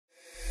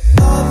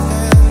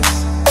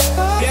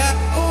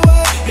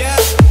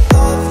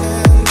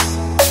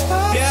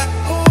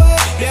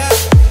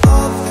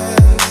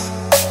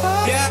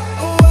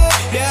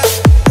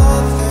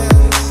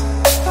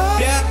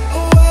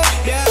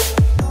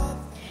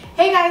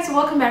Hey guys,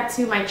 welcome back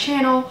to my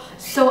channel.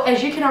 So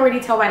as you can already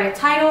tell by the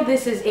title,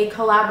 this is a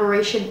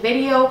collaboration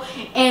video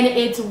and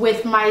it's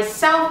with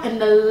myself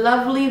and the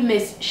lovely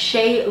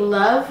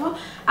Msshayelove.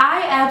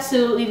 I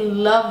absolutely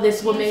love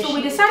this woman. So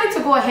we decided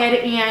to go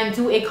ahead and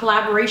do a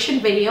collaboration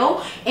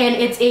video, and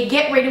it's a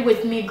get ready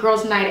with me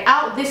girls night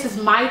out. This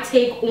is my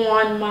take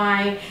on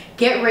my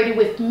get ready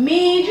with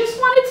me. Just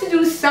wanted to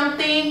do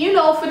something, you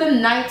know, for the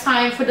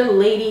nighttime, for the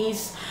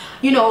ladies.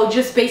 You know,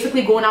 just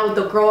basically going out with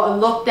the girl, a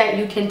look that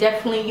you can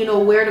definitely, you know,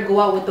 wear to go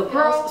out with the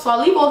girls. So I'll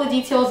leave all the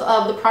details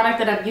of the product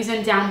that I'm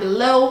using down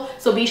below,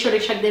 so be sure to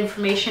check the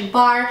information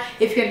bar.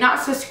 If you're not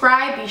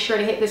subscribed, be sure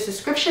to hit the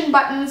subscription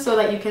button so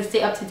that you can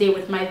stay up to date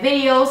with my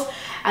videos.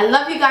 I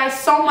love you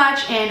guys so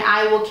much, and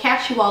I will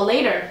catch you all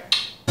later.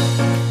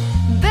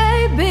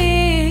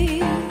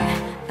 Baby,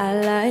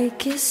 I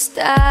like your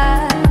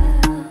style.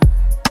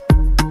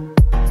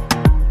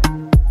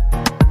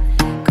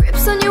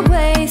 Grips on your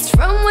waist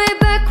from way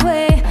back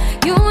way.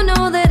 You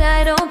know that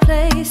I don't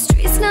play.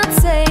 Streets not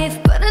safe,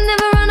 but I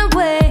never run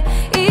away,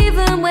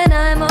 even when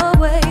I'm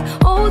away.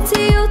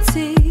 OT,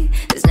 OT,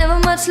 there's never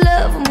much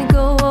love when we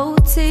go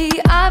OT.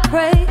 I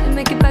pray to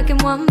make it back in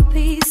one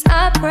piece.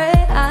 I pray,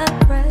 I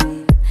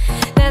pray.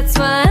 That's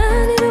why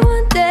I need a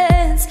one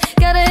dance.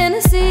 Got a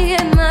Hennessy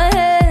in my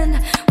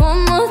hand.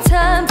 One more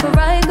time before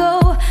I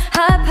go.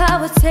 High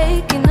power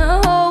taking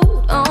a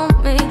hold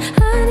on me.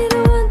 I need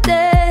a one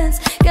dance.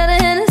 Got a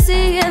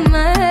Hennessy in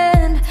my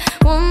hand.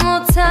 One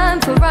more time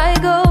before I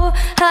go.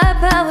 High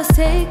power's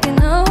taking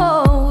a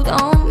hold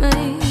on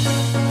me.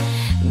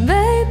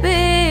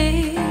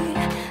 Baby,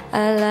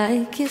 I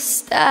like your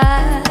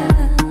style.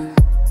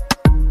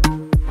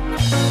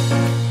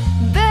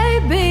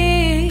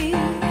 Baby,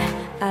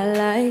 I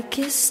like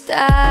your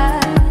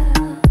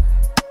style.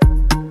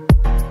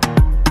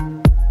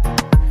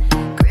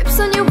 Grips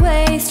on your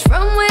waist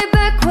from way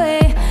back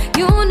way.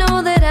 You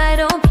know that I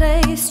don't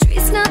play.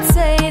 Streets not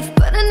safe,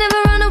 but I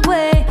never run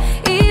away,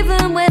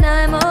 even when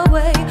I'm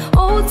away.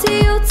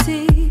 OT,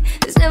 OT,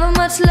 there's never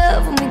much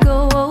love when we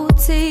go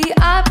OT.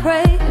 I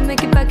pray to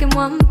make it back in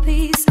one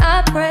piece.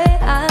 I pray,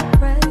 I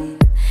pray.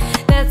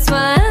 That's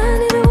why I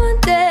need a one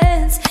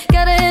dance.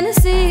 Got a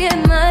Hennessy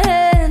in my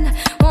hand.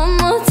 One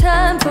more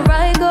time before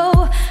I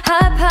go.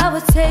 High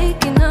power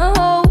taking a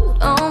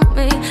hold on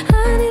me.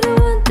 I need a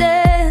one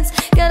dance.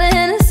 Got a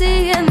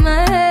Hennessy in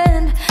my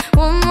hand.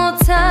 One more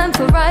time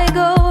before I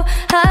go.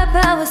 High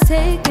power's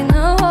taking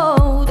a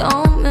hold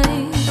on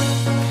me.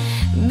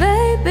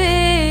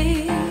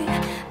 Baby,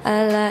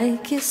 I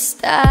like your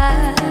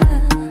style.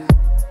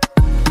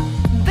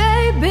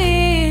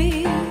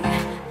 Baby,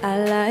 I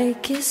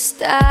like your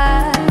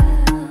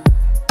style.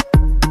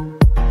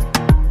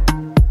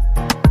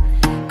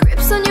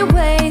 Grips on your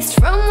waist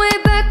from way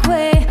back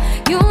way.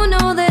 You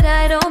know that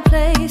I don't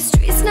play.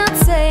 Streets not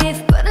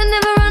safe, but I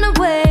never run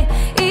away,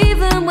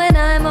 even when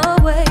I'm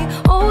away.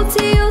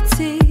 OT,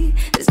 OT,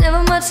 there's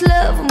never much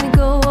love when we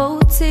go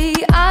OT.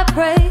 I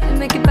pray to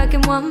make it back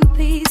in one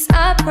piece.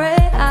 I pray,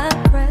 I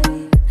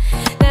pray.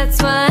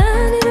 That's why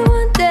I need a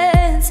one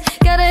dance.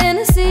 Got a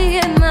Hennessy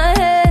in my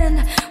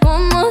hand.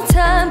 One more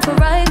time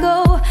before I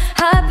go.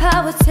 High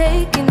power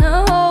taking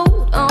a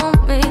hold on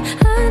me.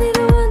 I need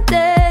a one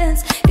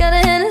dance. Got a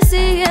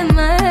Hennessy in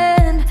my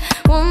hand.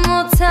 One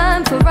more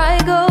time before I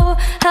go.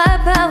 High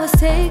power's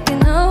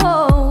taking a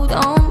hold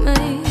on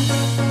me.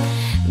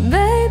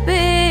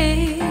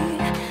 Baby,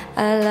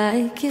 I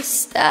like your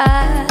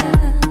style.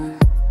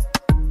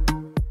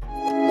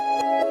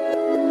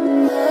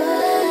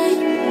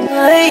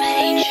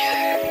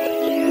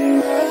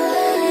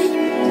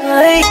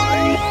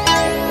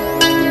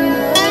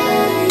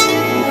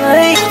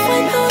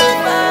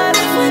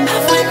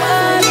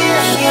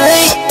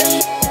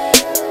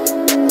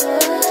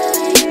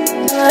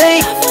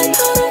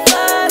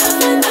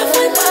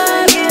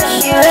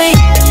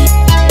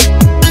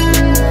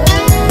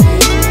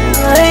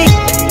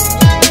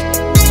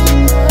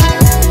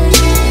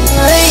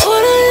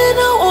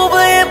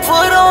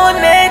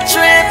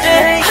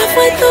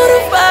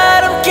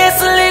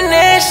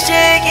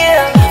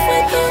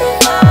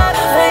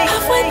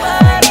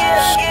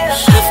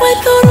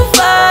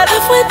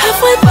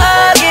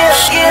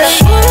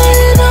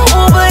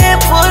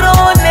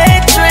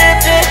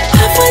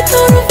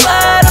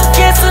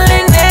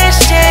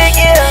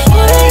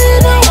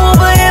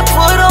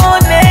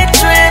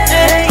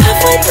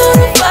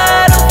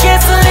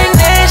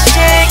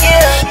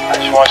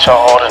 So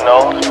all to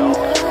know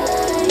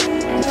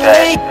that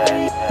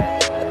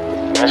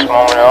from this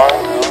moment on,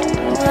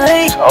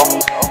 it's over.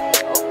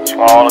 Just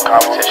want all the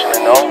competition to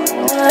know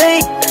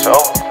it's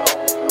over.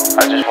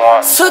 I just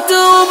want Took the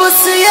Uber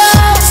to your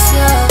house,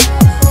 yeah.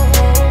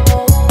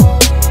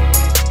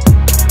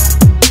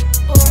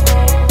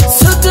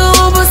 Took the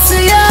Uber to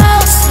your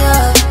house,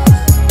 yeah.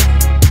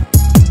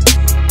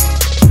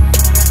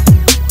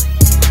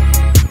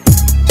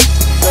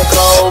 Took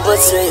the Uber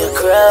to your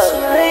crib.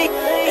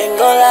 Ain't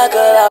gon' like a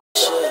lot of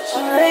shit.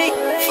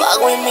 Fuck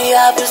with me,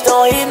 I just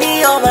don't hit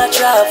me on my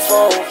trap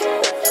phone.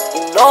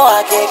 You know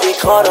I can't get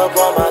caught up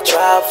on my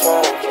trap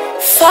phone.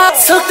 Fuck,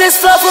 took this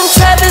flow from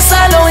Travis,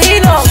 I know he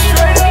know.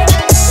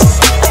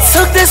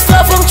 Took this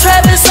flow from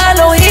Travis, I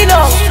know he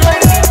know.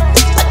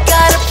 I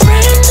got a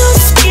brand new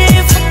skin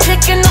for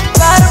picking up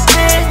out of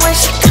bed. When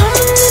she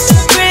coming in the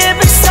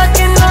crib, it's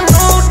sucking on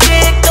new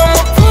dick.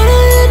 I'ma put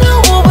her in a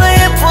Uber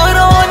and put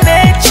her on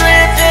that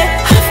trip. And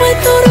halfway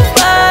through the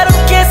ride, I'm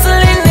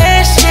canceling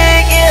that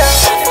shit, yeah.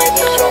 Halfway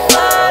through the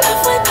ride,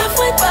 halfway through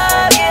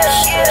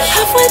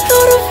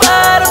the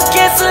ride, I'm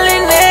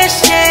canceling that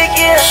shit,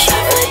 yeah.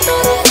 Halfway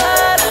through the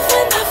ride,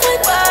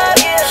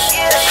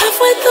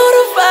 halfway through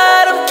the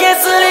ride, I'm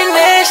canceling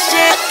that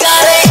shit.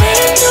 Got a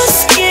brand new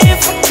skin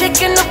for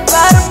picking up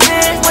out of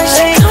bed. When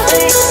she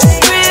coming to the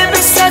crib,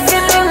 it's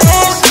sucking on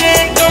that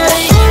dick. I'ma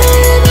put her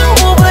in a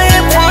Uber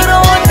and put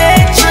her on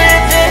that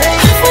trip. And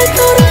halfway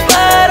through the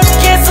ride, I'm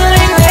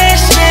canceling that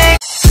shit.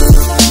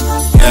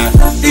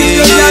 These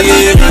girls are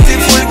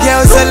beautiful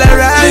girls all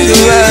around the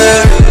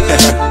world.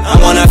 I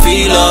wanna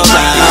feel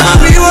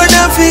alright. We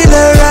wanna feel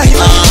alright.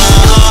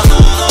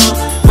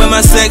 Where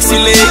my sexy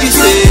lady?